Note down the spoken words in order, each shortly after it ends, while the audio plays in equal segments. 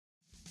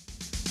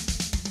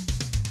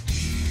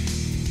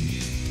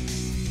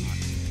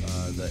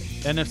the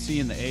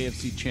NFC and the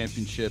AFC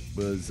championship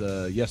was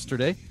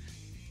yesterday,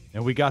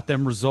 and we got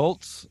them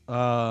results.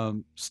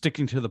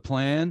 Sticking to the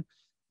plan.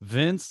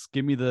 Vince,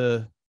 give me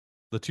the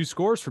two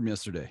scores from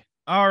yesterday.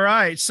 All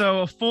right,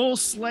 so a full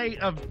slate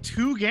of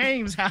 2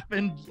 games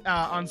happened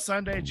on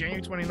Sunday,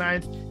 January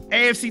 29th.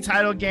 AFC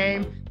title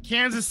game.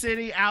 Kansas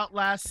City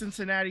outlast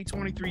Cincinnati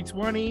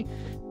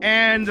 23-20.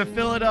 And the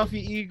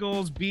Philadelphia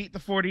Eagles beat the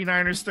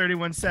 49ers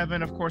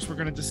 31-7. Of course, we're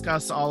going to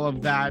discuss all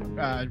of that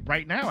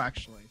right now,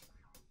 actually.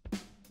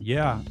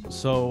 Yeah,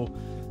 so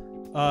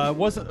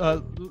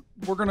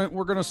we're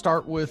gonna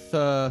start with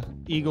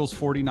Eagles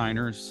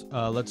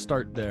 49ers. Let's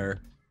start there.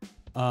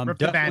 Rip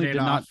the Band-Aid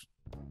off.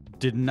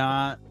 Did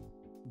not.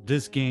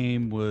 This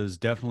game was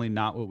definitely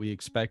not what we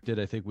expected.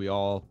 I think we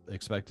all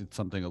expected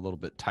something a little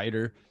bit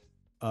tighter.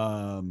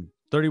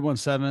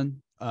 31-7.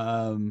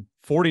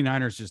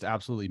 49ers just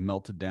absolutely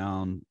melted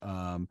down.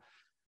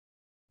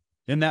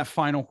 In that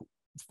final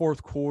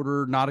fourth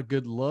quarter, not a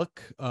good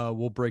look.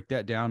 We'll break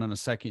that down in a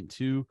second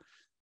too.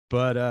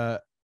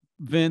 But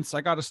Vince,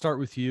 I got to start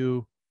with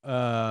you.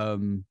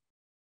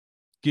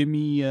 Give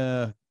me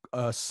a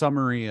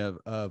summary of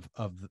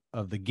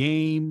the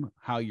game,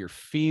 how you're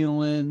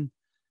feeling.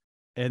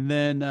 And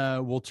then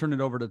we'll turn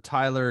it over to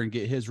Tyler and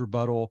get his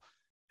rebuttal.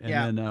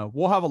 And then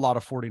we'll have a lot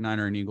of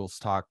 49er and Eagles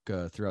talk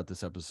throughout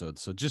this episode.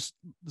 So just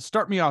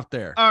start me off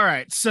there. All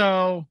right.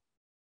 So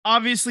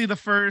obviously the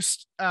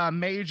first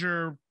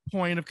major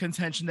point of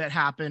contention that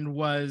happened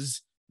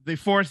was the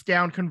 4th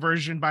down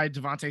conversion by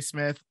Devontae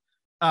Smith.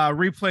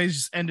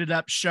 Replays ended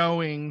up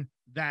showing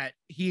that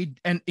he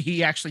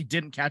actually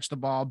didn't catch the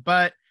ball,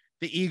 but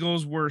the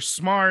Eagles were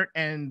smart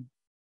and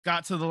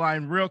got to the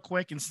line real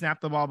quick and snapped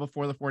the ball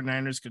before the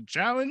 49ers could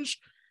challenge.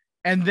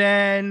 And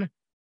then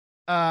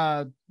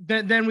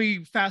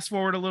we fast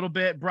forward a little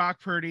bit.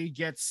 Brock Purdy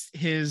gets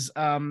his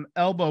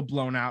elbow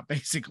blown out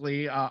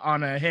basically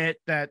on a hit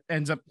that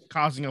ends up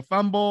causing a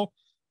fumble.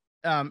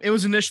 It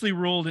was initially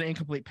ruled an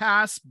incomplete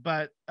pass,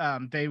 but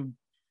the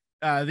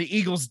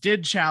Eagles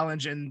did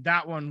challenge, and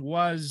that one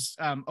was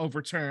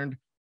overturned.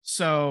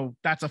 So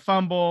that's a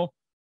fumble.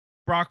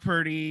 Brock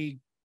Purdy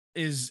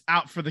is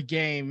out for the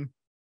game.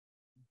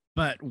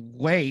 But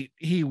wait,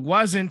 he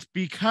wasn't,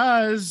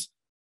 because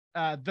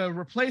the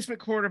replacement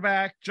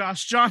quarterback,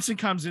 Josh Johnson,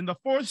 comes in, the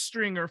 4th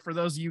stringer, for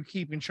those of you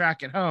keeping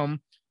track at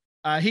home.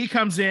 He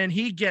comes in,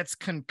 he gets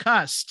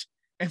concussed.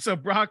 And so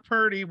Brock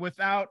Purdy,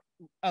 without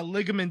a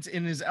ligament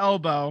in his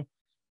elbow,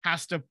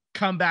 has to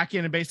come back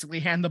in and basically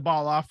hand the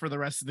ball off for the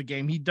rest of the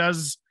game. He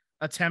does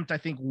attempt, I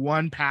think,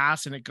 1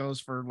 pass, and it goes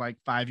for like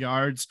 5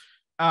 yards.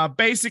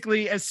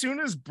 Basically, as soon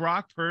as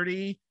Brock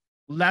Purdy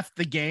left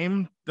the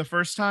game the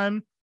first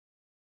time,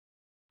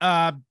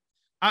 I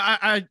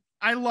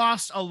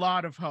lost a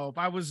lot of hope.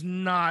 I was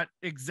not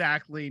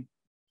exactly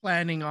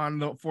planning on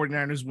the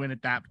 49ers win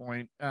at that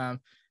point.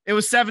 It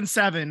was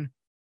 7-7,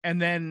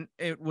 and then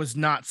it was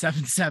not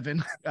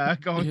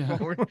 7-7 going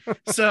forward.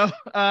 So,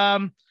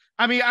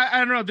 I mean, I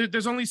don't know.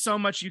 There's only so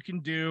much you can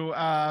do.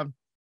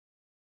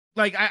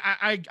 Like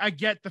I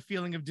get the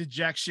feeling of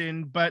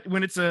dejection, but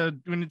when it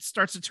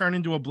starts to turn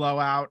into a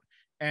blowout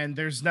and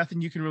there's nothing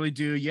you can really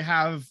do, you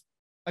have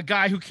a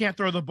guy who can't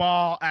throw the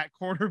ball at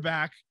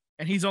quarterback,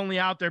 and he's only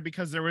out there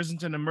because there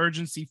isn't an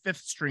emergency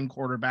 5th string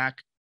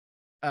quarterback.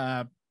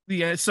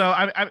 So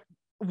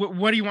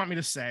what do you want me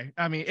to say?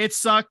 I mean, it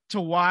sucked to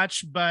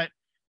watch, but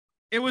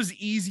it was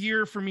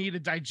easier for me to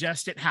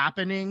digest it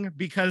happening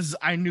because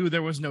I knew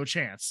there was no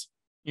chance.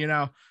 You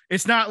know,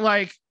 it's not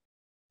like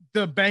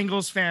the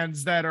Bengals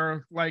fans that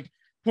are like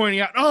pointing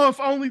out, oh, if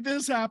only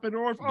this happened,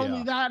 or if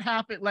only that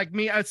happened. Like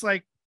me, it's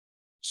like,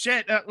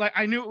 shit, like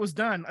I knew it was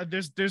done.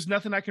 There's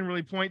nothing I can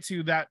really point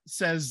to that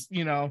says,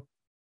 you know,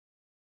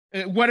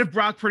 what if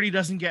Brock Purdy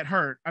doesn't get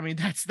hurt? I mean,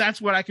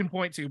 that's what I can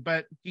point to,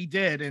 but he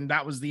did, and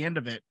that was the end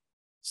of it.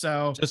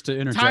 So just to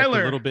interject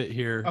Tyler, a little bit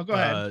here, go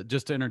ahead.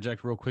 Just to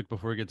interject real quick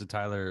before we get to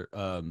Tyler,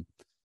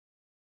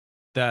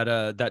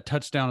 that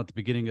touchdown at the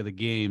beginning of the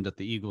game that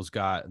the Eagles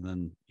got, and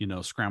then, you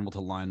know, scrambled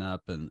to line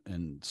up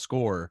and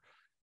score.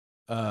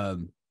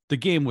 The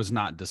game was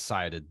not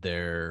decided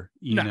there,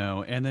 you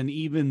know, and then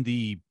even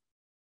the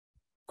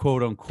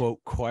quote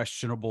unquote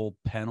questionable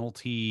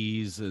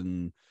penalties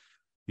and,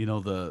 you know,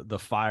 the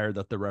fire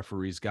that the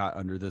referees got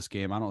under this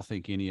game. I don't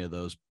think any of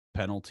those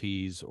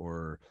penalties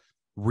or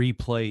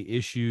replay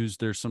issues.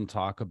 There's some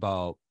talk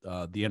about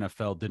the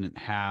NFL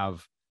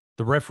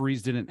the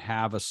referees didn't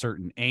have a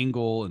certain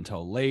angle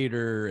until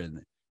later,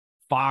 and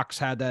Fox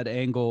had that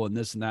angle and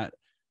this and that.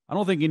 I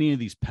don't think any of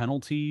these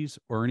penalties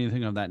or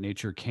anything of that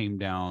nature came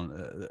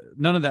down.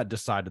 None of that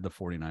decided the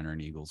 49er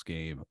and Eagles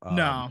game.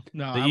 No.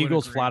 The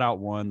Eagles flat out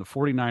won. The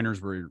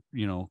 49ers were,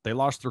 you know, they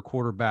lost their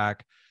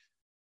quarterback.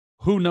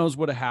 Who knows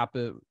what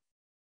happened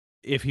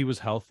if he was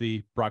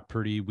healthy? Brock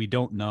Purdy, we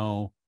don't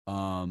know.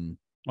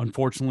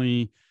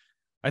 Unfortunately,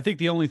 I think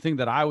the only thing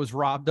that I was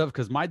robbed of,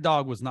 because my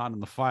dog was not in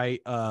the fight.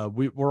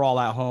 We're all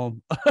at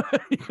home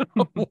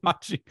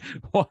watching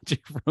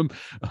from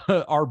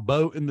our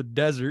boat in the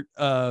desert.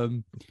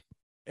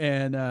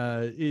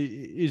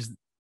 Is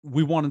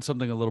we wanted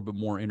something a little bit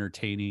more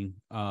entertaining.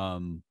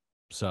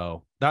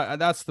 So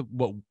that's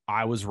what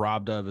I was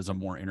robbed of, is a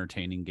more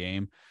entertaining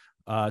game.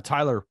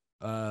 Tyler,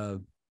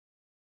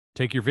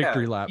 take your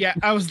victory lap. Yeah,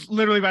 I was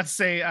literally about to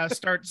say,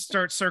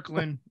 start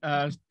circling.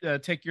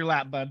 Take your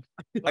lap, bud.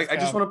 I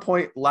just want to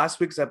point, last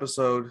week's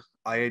episode,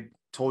 I had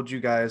told you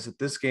guys that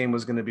this game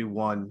was going to be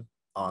won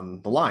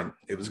on the line.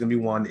 It was going to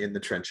be won in the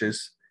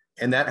trenches,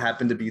 and that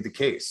happened to be the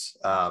case.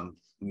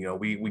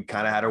 We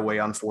kind of had our way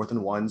on 4th and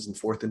 1s and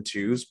 4th and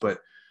 2s, but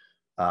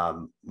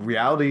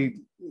reality,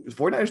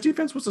 49ers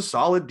defense was a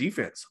solid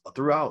defense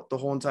throughout the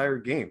whole entire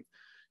game.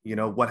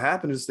 What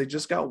happened is they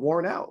just got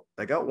worn out.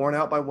 They got worn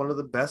out by one of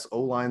the best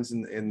O-lines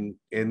in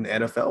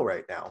NFL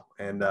right now.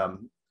 And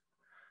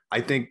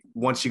I think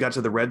once you got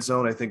to the red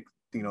zone, I think,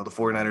 the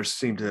 49ers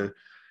seemed to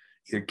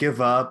either give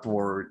up,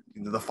 or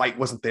the fight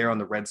wasn't there on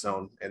the red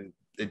zone. And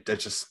I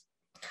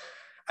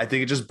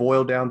think it just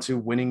boiled down to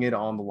winning it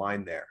on the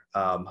line there.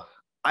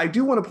 I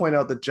do want to point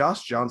out that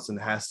Josh Johnson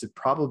has to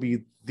probably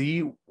be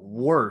the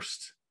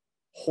worst,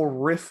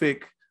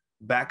 horrific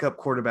backup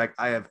quarterback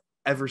I have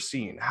ever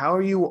seen. How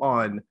are you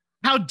on?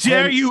 How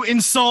dare you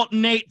insult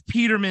Nate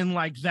Peterman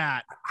like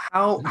that?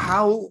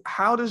 How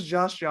does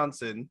Josh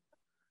Johnson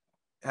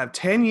have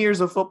 10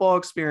 years of football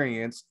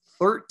experience,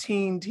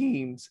 13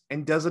 teams,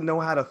 and doesn't know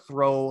how to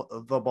throw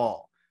the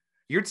ball?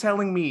 You're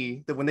telling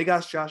me that when they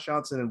got Josh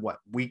Johnson in what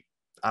week,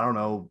 I don't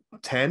know,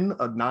 10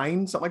 or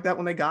 9, something like that,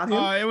 when they got him?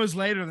 It was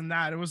later than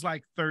that. It was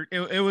like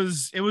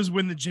it was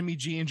when the Jimmy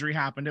G injury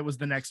happened. It was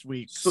the next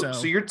week.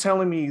 So you're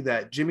telling me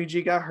that Jimmy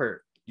G got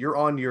hurt, you're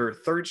on your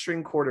 3rd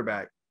string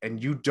quarterback,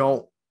 and you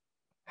don't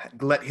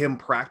let him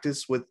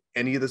practice with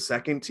any of the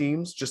second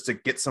teams just to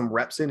get some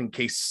reps in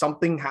case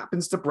something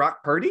happens to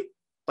Brock Purdy?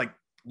 Like,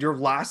 your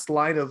last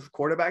line of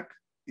quarterback,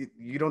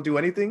 you don't do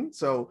anything.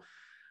 So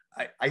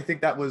I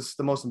think that was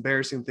the most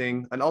embarrassing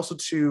thing. And also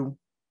too,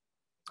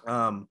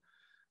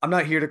 I'm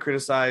not here to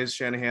criticize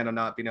Shanahan on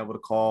not being able to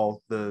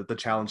call the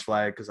challenge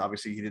flag, because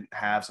obviously he didn't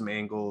have some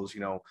angles.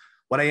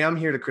 What I am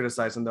here to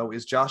criticize him, though,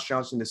 is Josh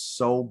Johnson is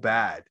so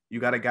bad. You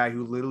got a guy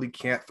who literally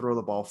can't throw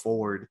the ball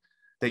forward,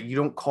 that you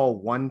don't call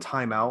one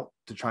timeout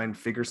to try and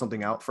figure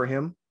something out for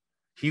him.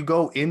 You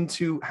go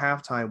into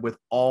halftime with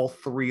all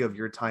 3 of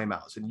your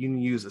timeouts, and you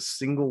can use a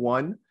single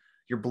one,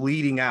 you're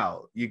bleeding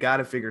out. You got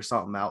to figure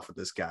something out for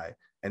this guy.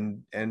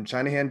 And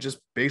Shanahan just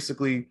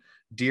basically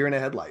deer in the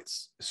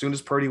headlights. As soon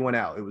as Purdy went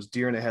out, it was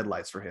deer in the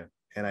headlights for him.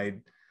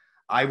 And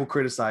I will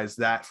criticize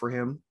that for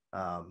him.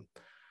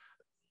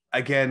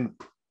 Again,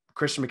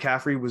 Christian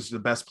McCaffrey was the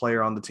best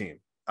player on the team.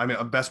 I mean,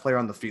 best player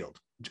on the field,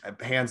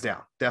 hands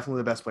down,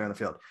 definitely the best player on the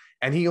field.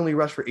 And he only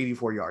rushed for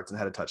 84 yards and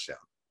had a touchdown.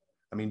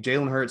 I mean,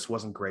 Jalen Hurts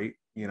wasn't great.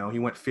 He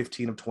went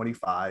 15 of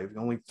 25. He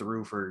only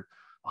threw for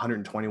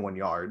 121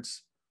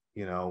 yards.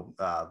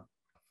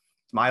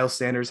 Miles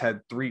Sanders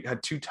had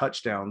 2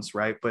 touchdowns,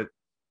 right? But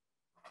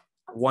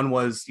one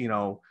was,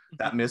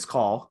 that missed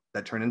call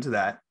that turned into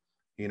that.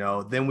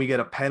 Then we get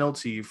a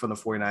penalty from the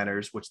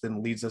 49ers, which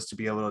then leads us to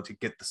be able to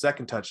get the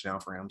second touchdown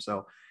for him.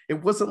 So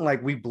it wasn't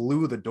like we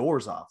blew the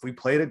doors off. We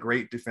played a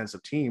great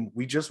defensive team.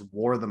 We just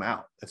wore them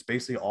out. That's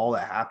basically all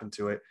that happened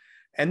to it.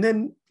 And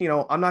then,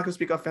 I'm not going to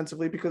speak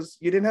offensively because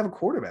you didn't have a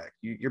quarterback.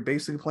 You're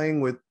basically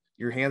playing with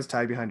your hands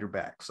tied behind your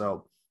back.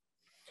 So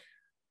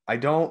I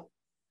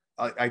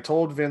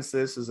told Vince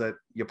this, is that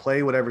you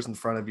play whatever's in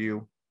front of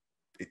you.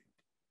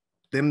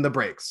 Them the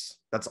breaks.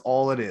 That's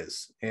all it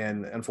is.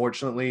 And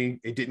unfortunately,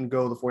 it didn't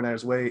go the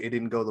 49ers way. It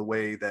didn't go the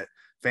way that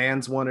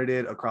fans wanted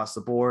it across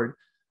the board.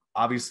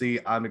 Obviously,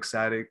 I'm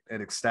ecstatic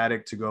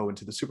to go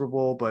into the Super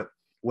Bowl, but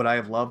would I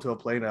have loved to have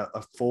played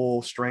a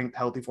full strength,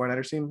 healthy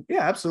 49ers team?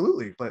 Yeah,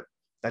 absolutely. But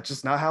that's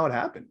just not how it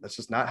happened. That's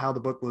just not how the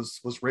book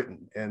was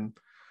written. And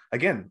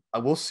again,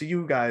 we'll see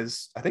you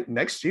guys. I think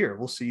next year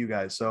we'll see you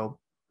guys. So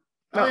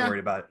not worried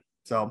about it.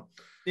 So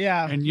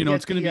yeah. And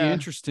it's going to be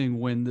interesting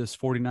when this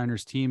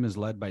 49ers team is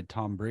led by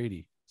Tom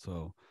Brady.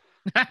 So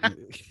yeah,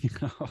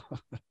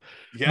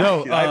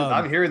 no,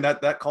 I'm hearing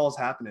that call is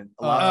happening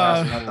a lot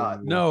faster than I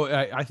thought. No,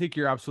 I think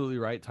you're absolutely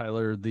right,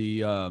 Tyler.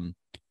 The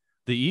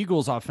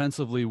Eagles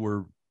offensively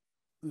were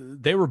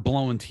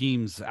blowing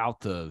teams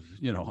out the,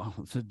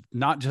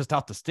 not just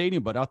out the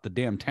stadium, but out the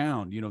damn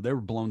town. They were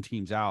blowing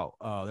teams out.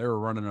 They were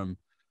running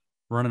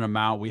them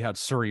out. We had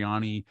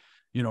Sirianni,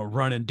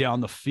 running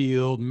down the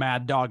field,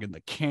 mad dogging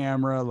the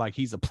camera like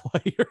he's a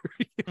player.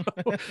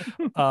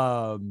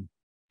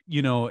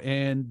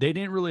 And they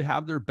didn't really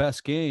have their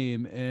best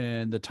game,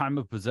 and the time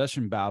of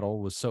possession battle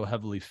was so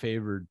heavily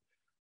favored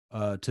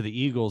to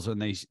the Eagles.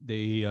 And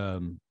they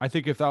I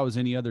think if that was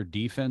any other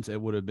defense, it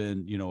would have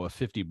been, a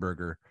 50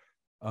 burger.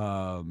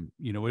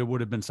 It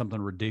would have been something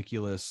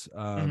ridiculous.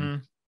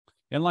 And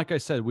like I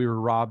said, we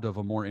were robbed of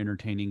a more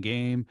entertaining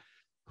game.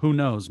 Who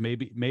knows?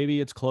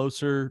 Maybe it's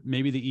closer.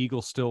 Maybe the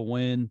Eagles still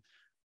win.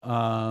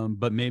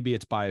 But maybe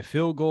it's by a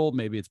field goal.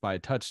 Maybe it's by a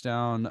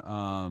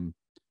touchdown.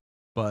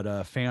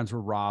 But fans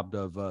were robbed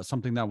of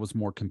something that was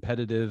more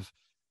competitive.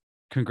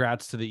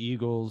 Congrats to the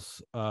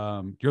Eagles.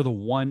 You're the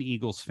one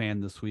Eagles fan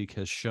this week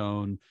has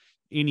shown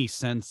any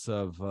sense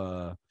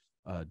of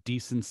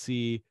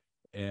decency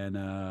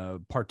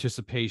and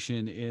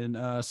participation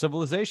in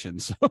civilization.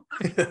 So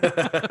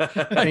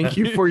Thank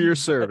you for your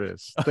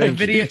service. Thank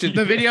The you.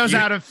 videos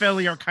out of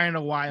Philly are kind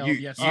of wild. You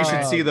Yes,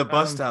 should see the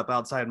bus stop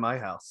outside my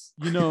house.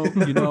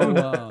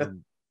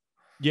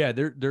 Yeah,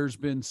 there's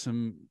been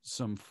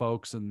some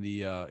folks in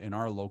the in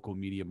our local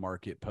media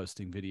market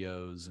posting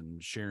videos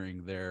and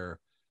sharing their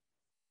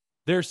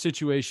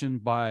situation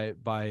by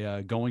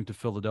going to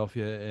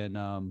Philadelphia, and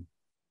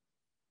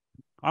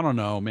I don't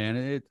know,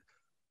 man.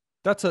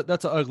 That's an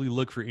ugly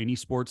look for any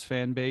sports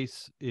fan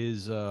base.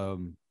 Is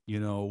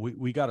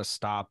we got to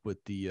stop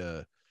with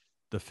the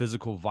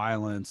physical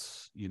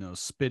violence,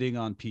 spitting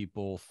on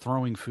people,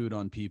 throwing food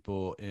on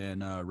people,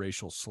 and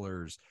racial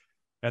slurs.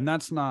 And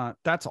that's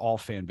all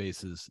fan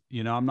bases.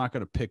 I'm not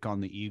going to pick on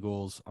the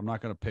Eagles. I'm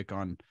not going to pick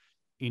on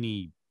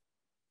any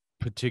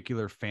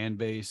particular fan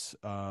base.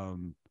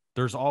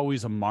 There's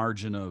always a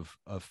margin of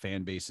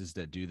fan bases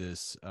that do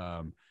this.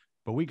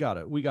 But we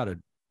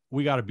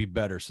gotta be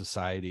better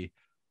society.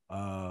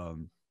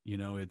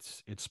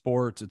 It's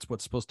sports. It's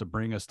what's supposed to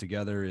bring us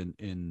together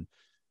in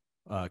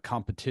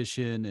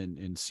competition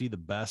and see the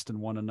best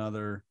in one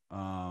another.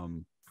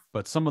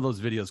 But some of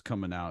those videos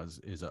coming out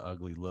is an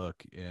ugly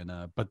look. And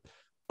but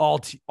all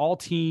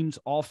teams,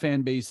 all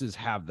fan bases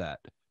have that.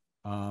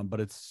 But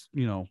it's,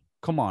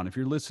 come on, if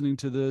you're listening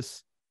to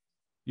this,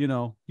 you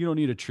don't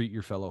need to treat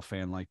your fellow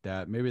fan like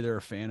that. Maybe they're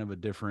a fan of a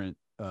different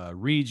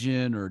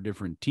region or a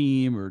different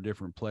team or a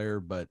different player,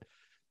 but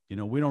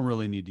we don't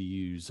really need to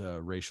use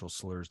racial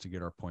slurs to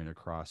get our point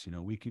across.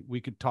 We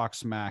could talk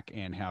smack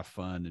and have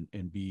fun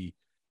and be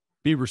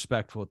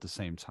respectful at the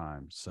same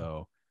time.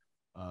 So,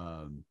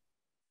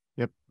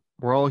 yep,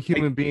 we're all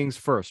human beings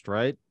first,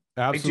 right?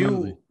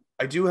 Absolutely.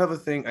 I do have a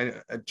thing.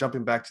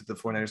 Jumping back to the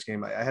 49ers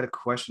game, I had a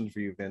question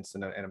for you, Vince,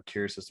 and I'm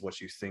curious as to what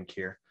you think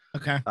here.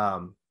 Okay.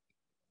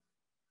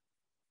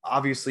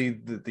 Obviously,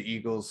 the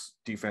Eagles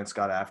defense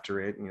got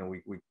after it.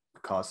 We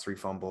caused 3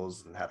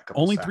 fumbles and had a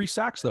couple. Only sacks. 3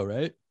 sacks, though,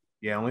 right?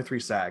 Yeah, only 3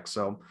 sacks.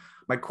 So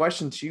my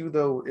question to you,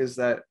 though, is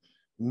that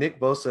Nick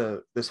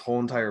Bosa, this whole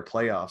entire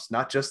playoffs,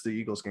 not just the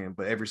Eagles game,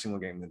 but every single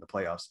game in the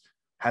playoffs,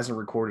 hasn't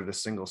recorded a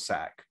single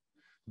sack.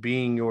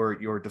 Being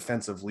your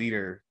defensive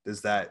leader,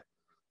 is that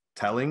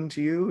telling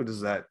to you?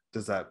 Does that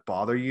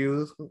bother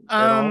you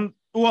at all?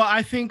 Well,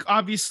 I think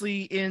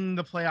obviously in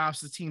the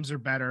playoffs the teams are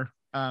better,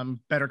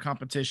 better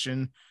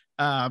competition,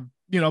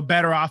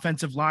 better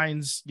offensive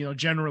lines,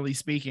 generally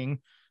speaking.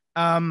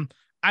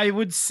 I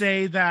would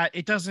say that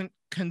it doesn't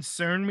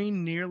concern me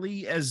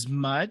nearly as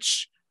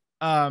much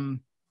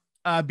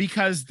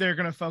because they're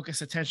going to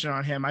focus attention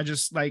on him. I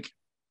just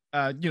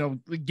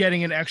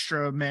getting an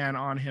extra man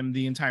on him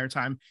the entire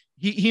time.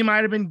 He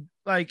might have been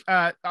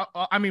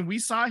we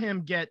saw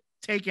him get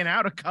taken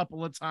out a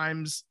couple of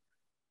times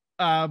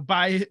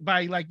by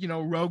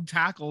rogue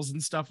tackles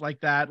and stuff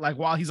like that, like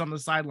while he's on the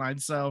sideline.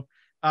 So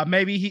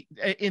maybe he,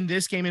 in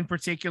this game in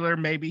particular,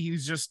 maybe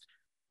he's just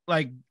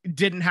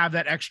didn't have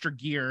that extra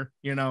gear,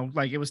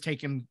 it was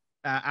taken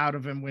out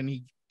of him when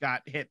he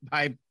got hit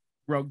by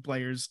rogue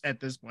players at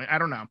this point. I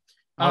don't know.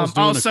 I was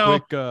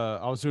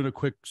doing a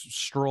quick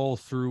stroll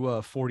through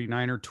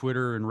 49er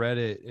Twitter and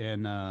Reddit,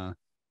 and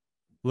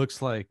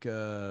looks like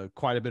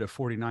quite a bit of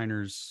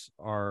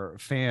 49ers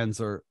fans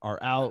are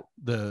out.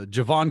 The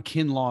Javon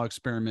Kinlaw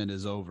experiment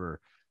is over.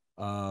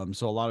 So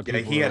a lot of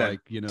people he had a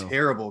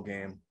terrible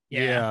game.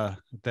 Yeah.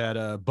 That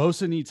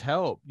Bosa needs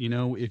help.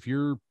 If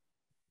you're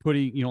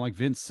putting, like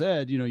Vince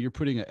said, you're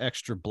putting an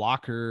extra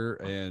blocker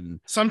and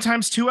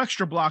sometimes 2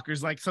 extra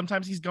blockers. Like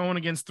sometimes he's going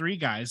against 3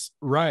 guys.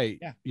 Right.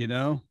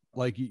 Yeah.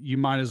 You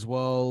might as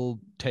well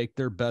take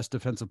their best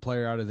defensive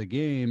player out of the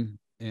game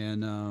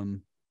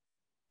and,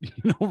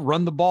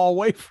 run the ball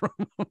away from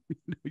him.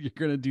 You're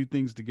going to do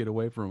things to get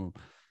away from him.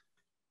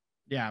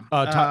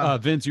 Yeah.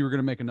 Vince, you were going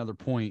to make another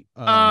point.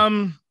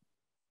 Also,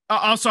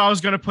 I was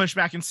going to push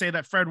back and say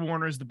that Fred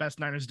Warner is the best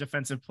Niners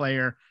defensive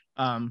player,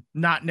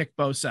 not Nick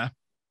Bosa.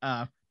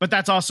 But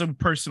that's also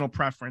personal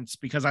preference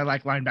because I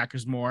like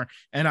linebackers more,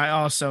 and I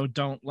also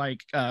don't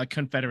like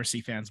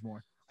Confederacy fans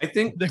more. I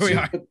think there we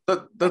are.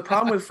 The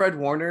problem with Fred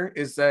Warner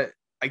is that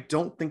I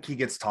don't think he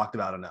gets talked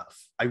about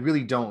enough. I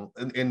really don't.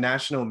 In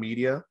national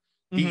media,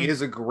 he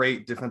is a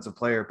great defensive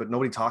player, but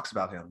nobody talks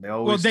about him. They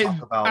always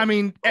talk about. I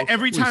mean,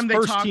 every time they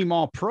first talk, team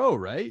All Pro,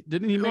 right?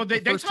 Didn't he? Make they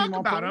first talk team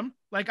about All-Pro? him.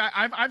 Like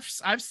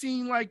I've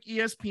seen like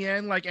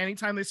ESPN,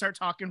 anytime they start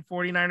talking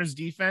 49ers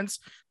defense,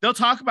 they'll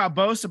talk about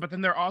Bosa, but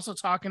then they're also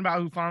talking about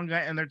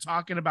Hufanga and they're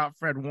talking about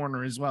Fred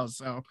Warner as well.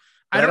 So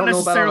I don't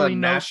necessarily know about on a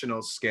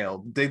national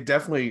scale. They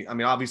definitely. I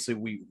mean, obviously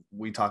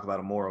we talk about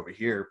him more over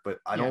here, but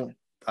I don't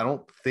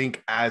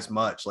think as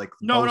much.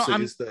 Bosa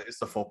is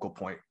the focal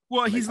point.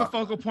 Well, he's the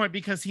focal point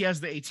because he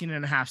has the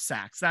 18.5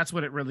 sacks. That's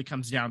what it really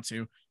comes down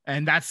to.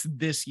 And that's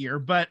this year.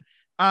 But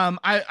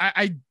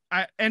I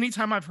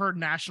anytime I've heard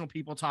national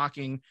people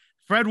talking,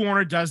 Fred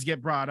Warner does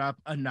get brought up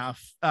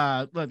enough,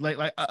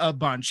 like a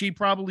bunch. He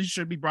probably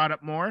should be brought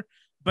up more,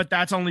 but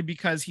that's only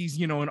because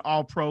he's, an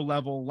all-pro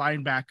level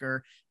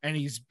linebacker and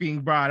he's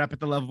being brought up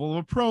at the level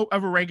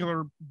of a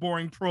regular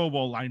boring Pro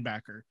Bowl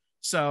linebacker.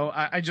 So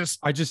I just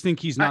think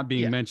he's not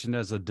being yeah. mentioned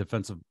as a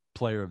defensive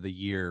player of the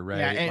year,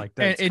 right? Yeah, like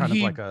that's and kind he,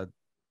 of like a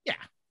yeah,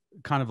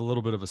 kind of a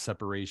little bit of a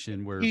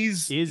separation where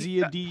is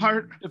he a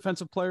part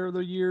defensive player of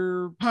the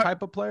year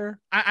type of player?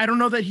 I don't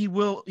know that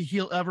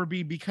he'll ever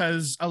be,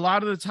 because a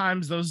lot of the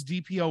times those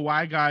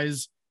DPOY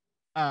guys,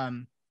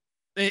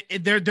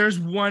 there's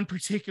one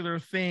particular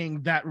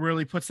thing that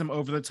really puts them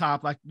over the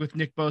top. Like with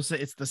Nick Bosa,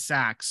 it's the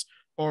sacks,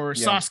 or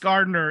Sauce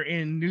Gardner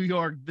in New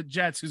York, the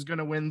Jets, who's going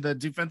to win the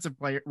defensive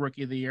player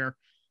rookie of the year.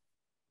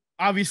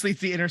 Obviously,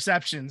 it's the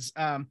interceptions.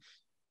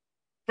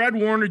 Fred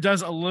Warner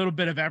does a little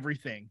bit of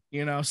everything,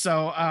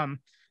 so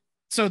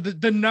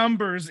the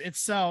numbers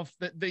itself,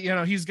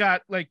 that he's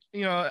got like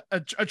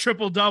a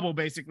triple double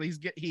basically.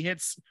 He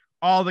hits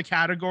all the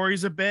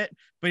categories a bit,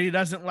 but he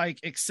doesn't like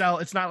excel.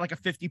 It's not like a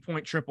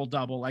 50-point triple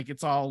double. Like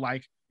it's all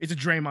like it's a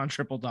Draymond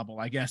triple double,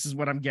 I guess is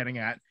what I'm getting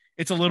at.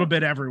 It's a little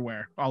bit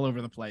everywhere, all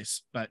over the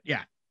place. But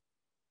yeah.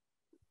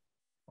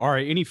 All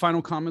right. Any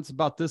final comments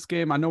about this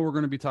game? I know we're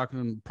going to be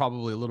talking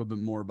probably a little bit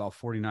more about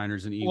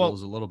 49ers and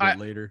Eagles a little bit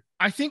later.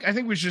 I think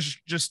we should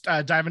just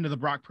dive into the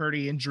Brock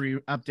Purdy injury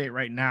update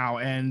right now.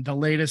 And the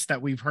latest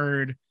that we've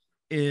heard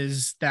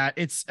is that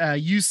it's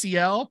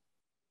UCL.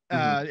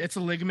 It's a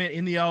ligament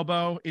in the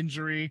elbow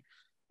injury.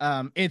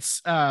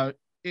 It's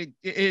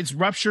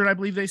ruptured, I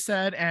believe they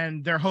said,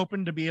 and they're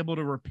hoping to be able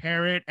to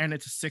repair it. And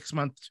it's a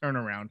 6-month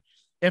turnaround.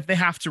 If they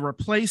have to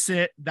replace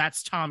it,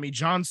 that's Tommy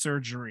John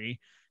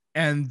surgery.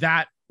 And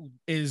that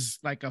is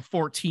like a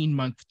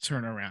 14-month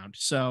turnaround.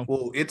 So,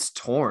 well, it's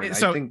torn.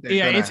 So I think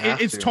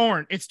it's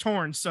torn. It's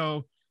torn.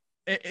 So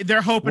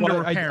they're hoping to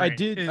repair it. I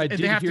did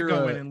they have hear to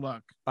go in and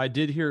look. I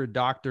did hear a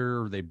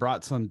doctor. They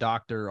brought some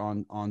doctor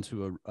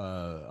onto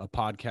a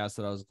podcast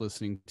that I was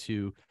listening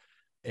to,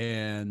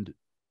 and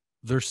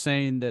they're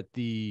saying that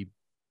the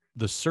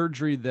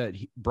surgery that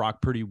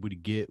Brock Purdy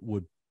would get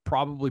would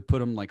probably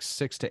put him like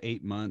 6 to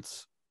 8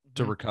 months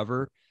to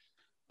recover.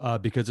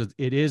 Because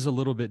it is a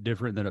little bit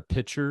different than a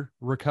pitcher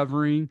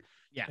recovering.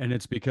 Yeah. And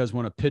it's because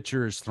when a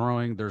pitcher is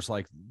throwing, there's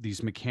like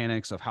these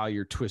mechanics of how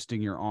you're twisting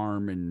your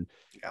arm and,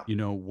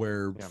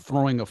 where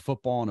throwing a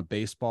football and a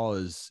baseball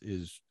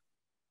is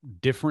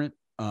different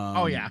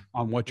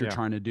on what you're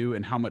trying to do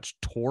and how much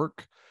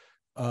torque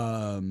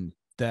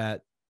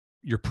that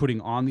you're putting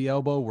on the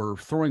elbow. Where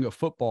throwing a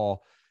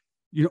football,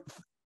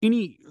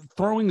 any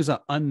throwing is an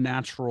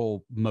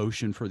unnatural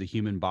motion for the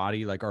human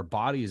body. Like our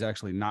body is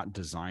actually not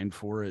designed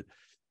for it.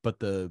 But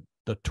the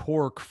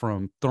torque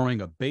from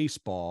throwing a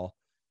baseball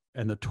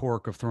and the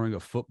torque of throwing a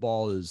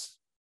football is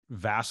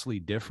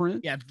vastly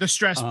different. Yeah, the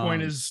stress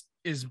point is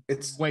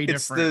way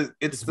different.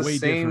 It's the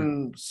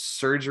same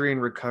surgery and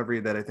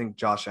recovery that I think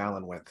Josh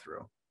Allen went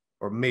through,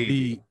 or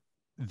maybe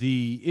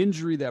the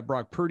injury that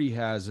Brock Purdy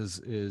has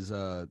is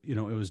it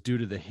was due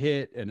to the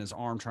hit and his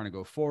arm trying to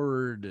go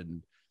forward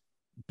and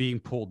being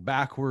pulled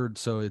backward.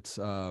 So it's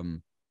a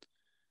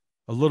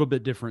little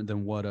bit different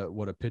than what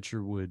a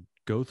pitcher would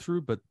go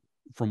through, but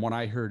from what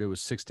I heard, it was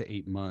 6 to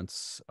 8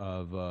 months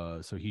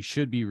of, so he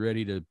should be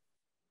ready to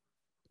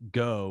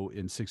go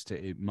in 6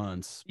 to 8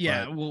 months.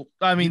 Yeah. Well,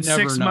 I mean,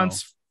 6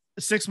 months,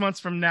 6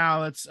 months from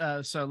now,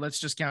 so let's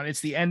just count.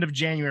 It's the end of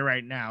January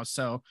right now.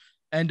 So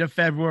end of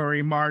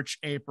February, March,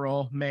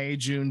 April, May,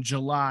 June,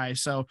 July.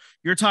 So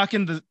you're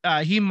talking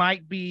he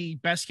might be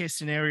best case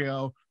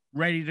scenario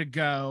ready to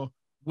go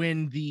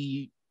when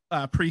the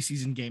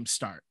preseason games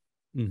start.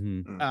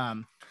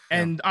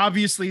 And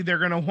obviously they're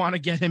going to want to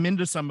get him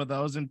into some of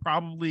those and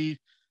probably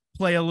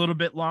play a little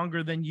bit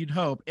longer than you'd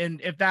hope. And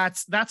if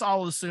that's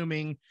all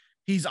assuming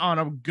he's on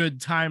a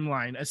good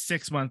timeline, a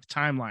 6-month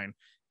timeline.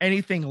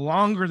 Anything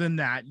longer than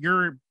that,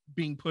 you're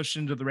being pushed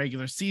into the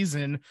regular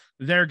season.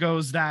 There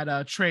goes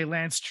that Trey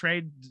Lance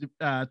trade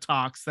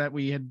talks that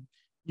we had,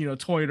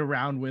 toyed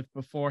around with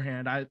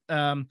beforehand.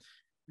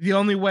 The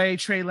only way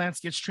Trey Lance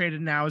gets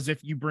traded now is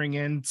if you bring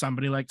in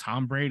somebody like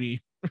Tom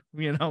Brady.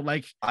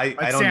 Like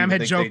Sam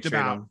had joked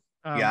about.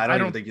 I don't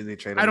even think they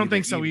trade him. I don't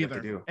think so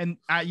either. And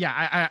I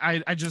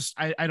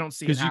don't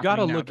see it, because you got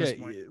to look at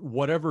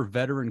whatever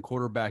veteran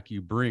quarterback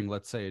you bring.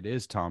 Let's say it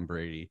is Tom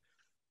Brady.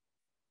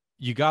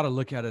 You got to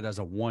look at it as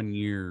a 1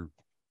 year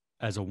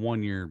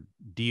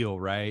deal,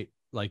 right?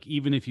 Like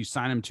even if you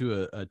sign him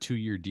to a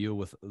 2-year deal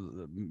with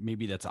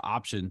maybe that's an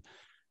option.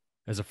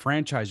 As a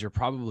franchise, you're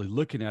probably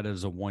looking at it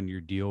as a 1-year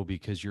deal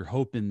because you're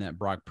hoping that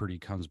Brock Purdy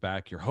comes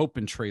back. You're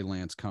hoping Trey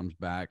Lance comes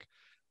back.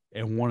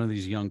 And one of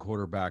these young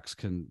quarterbacks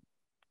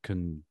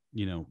can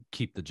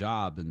keep the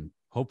job and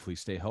hopefully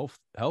stay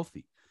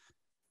healthy.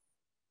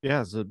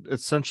 Yeah, it's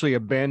essentially a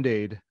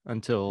Band-Aid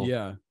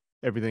until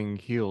everything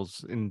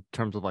heals in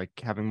terms of like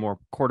having more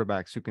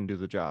quarterbacks who can do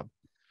the job.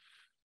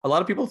 A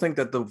lot of people think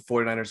that the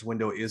 49ers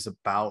window is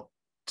about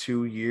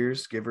 2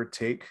 years, give or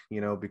take,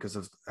 because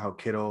of how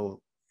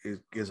Kittle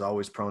is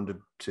always prone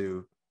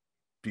to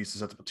be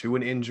susceptible to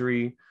an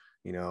injury.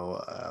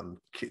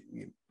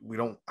 We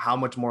don't. How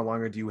much more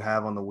longer do you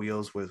have on the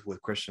wheels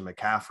with Christian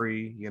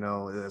McCaffrey?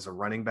 As a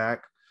running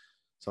back.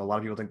 So a lot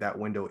of people think that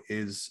window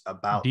is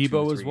about Debo 2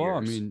 to 3 as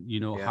well. years. I mean, you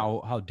know,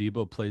 how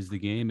Debo plays the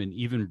game, and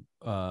even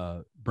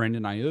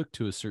Brandon Ayuk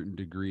to a certain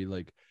degree,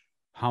 like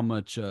how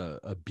much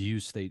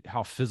abuse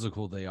how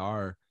physical they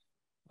are.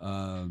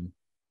 And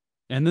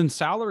then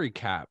salary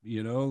cap,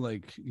 you know,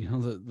 like, you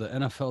know, the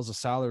NFL is a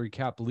salary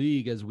cap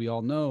league, as we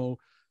all know.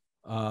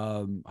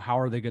 How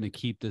are they going to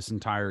keep this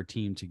entire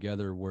team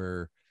together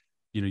where,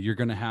 you know, you're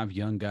going to have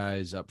young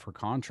guys up for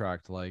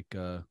contract? Like,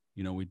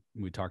 you know,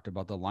 we talked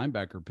about the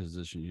linebacker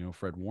position, you know,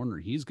 Fred Warner,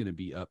 he's going to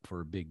be up for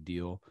a big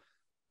deal.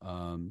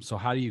 So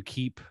how do you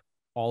keep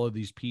all of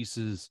these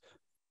pieces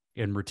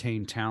and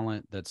retain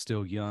talent that's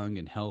still young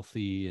and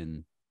healthy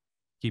and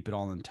keep it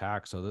all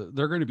intact? So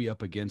they're going to be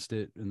up against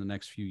it in the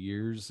next few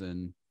years.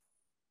 And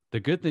the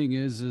good thing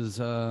is,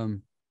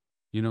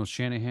 you know,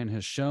 Shanahan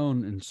has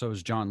shown, and so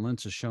has John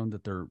Lynch, has shown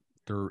that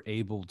they're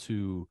able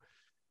to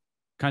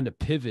kind of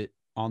pivot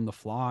on the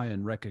fly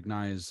and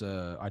recognize,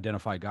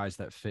 identify guys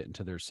that fit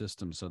into their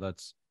system. So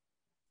that's,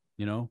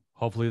 you know,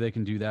 hopefully they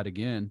can do that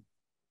again.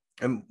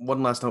 And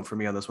one last note for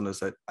me on this one is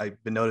that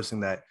I've been noticing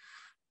that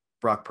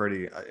Brock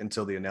Purdy,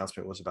 until the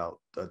announcement was about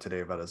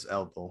today about his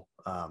elbow,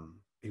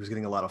 he was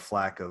getting a lot of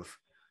flack of,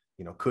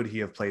 you know, could he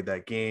have played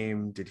that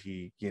game? Did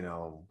he, you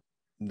know,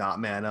 not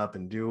man up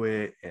and do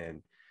it?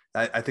 And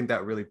I think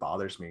that really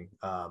bothers me.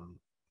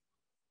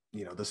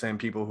 You know, the same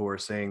people who are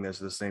saying this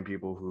are the same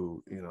people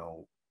who, you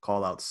know,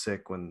 call out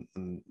sick when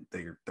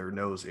their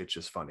nose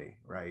itches funny,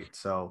 right?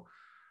 So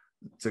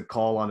to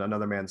call on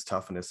another man's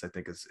toughness, I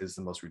think is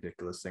the most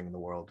ridiculous thing in the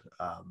world.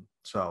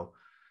 So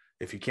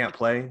if you can't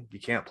play, you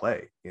can't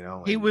play, you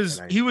know. He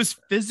was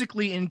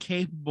physically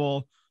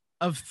incapable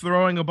of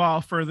throwing a ball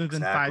further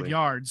than 5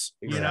 yards.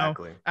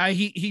 Exactly. You know,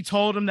 he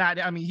told him that.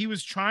 I mean, he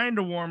was trying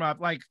to warm up.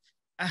 Like,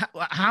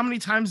 how many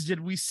times did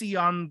we see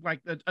on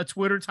like a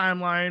Twitter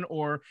timeline,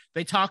 or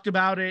they talked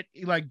about it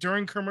like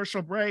during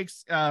commercial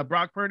breaks?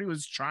 Brock Purdy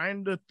was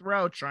trying to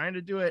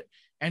do it,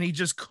 and he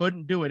just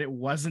couldn't do it. It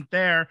wasn't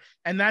there,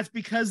 and that's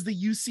because the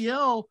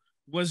UCL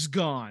was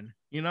gone.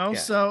 You know,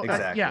 so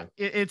exactly.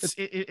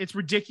 It's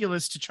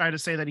ridiculous to try to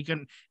say that he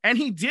couldn't. And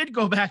he did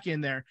go back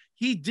in there.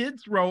 He did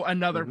throw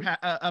another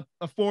a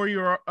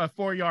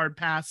 4-yard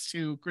pass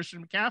to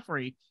Christian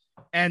McCaffrey,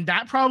 and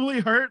that probably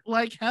hurt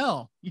like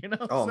hell. You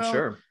know, I'm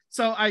sure.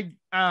 So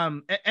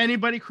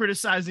anybody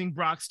criticizing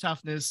Brock's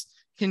toughness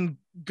can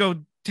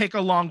go take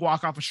a long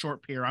walk off a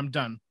short pier. I'm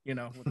done. You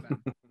know, with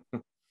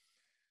that.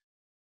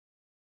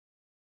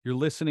 You're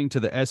listening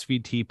to the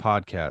SVT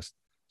podcast.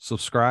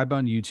 Subscribe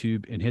on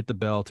YouTube and hit the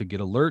bell to get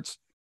alerts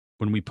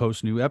when we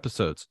post new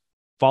episodes.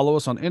 Follow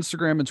us on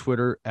Instagram and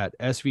Twitter at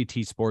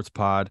SVT Sports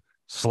Pod.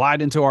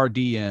 Slide into our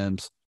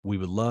DMs. We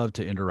would love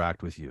to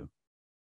interact with you.